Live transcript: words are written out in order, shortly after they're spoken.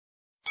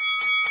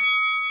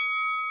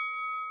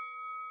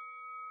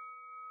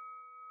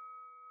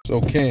So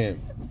Cam,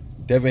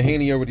 Devin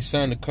Haney already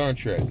signed the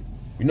contract.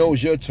 You know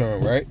it's your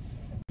turn, right?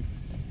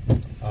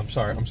 I'm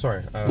sorry. What's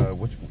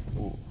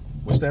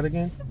that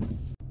again?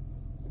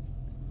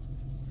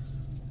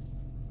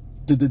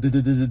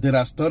 Did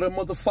I stutter,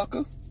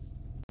 motherfucker?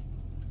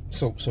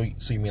 So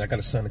you mean I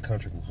gotta sign the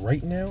contract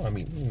right now? I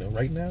mean,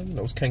 right now?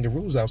 It's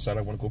kangaroos outside.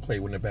 I want to go play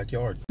with in the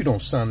backyard. You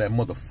don't sign that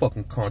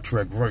motherfucking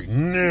contract right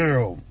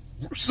now.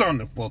 Sign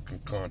the fucking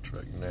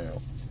contract now.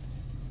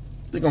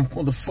 Think I'm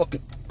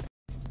motherfucking...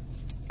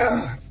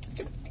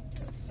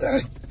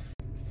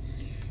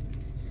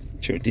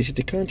 Sure, this is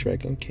the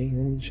contract, okay.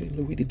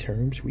 Read the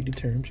terms,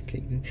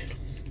 okay.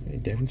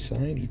 Devin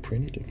signed, he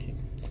printed, okay.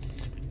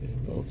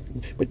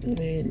 But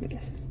man,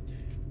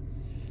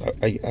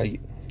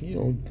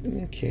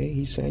 okay,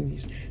 he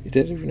signed. Is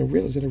that even a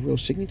real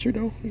signature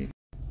though?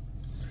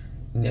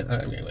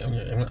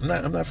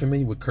 I'm not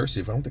familiar with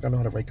cursive. I don't think I know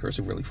how to write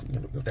cursive really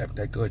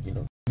that good,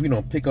 If you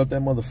don't pick up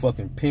that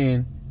motherfucking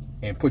pen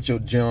and put your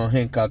John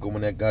Hancock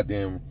on that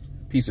goddamn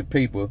piece of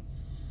paper,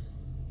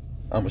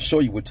 I'm gonna show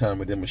you what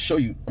time it is. I'm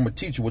gonna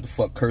teach you what the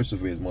fuck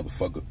cursive is,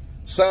 motherfucker.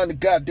 Sign the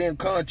goddamn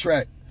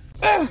contract.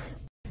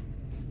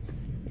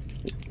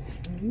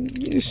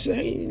 You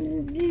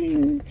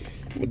saying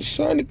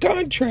sign the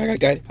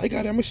contract? I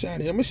got it. I'm gonna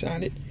sign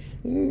it.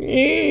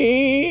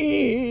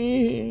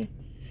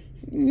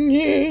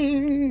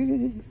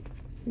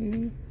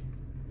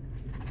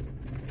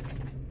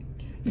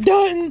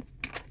 Done.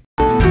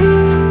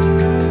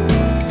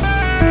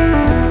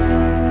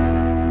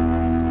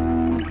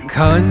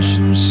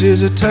 Conscience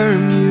is a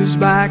term used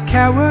by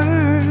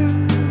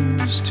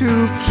cowards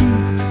to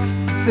keep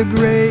the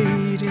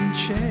great in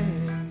check.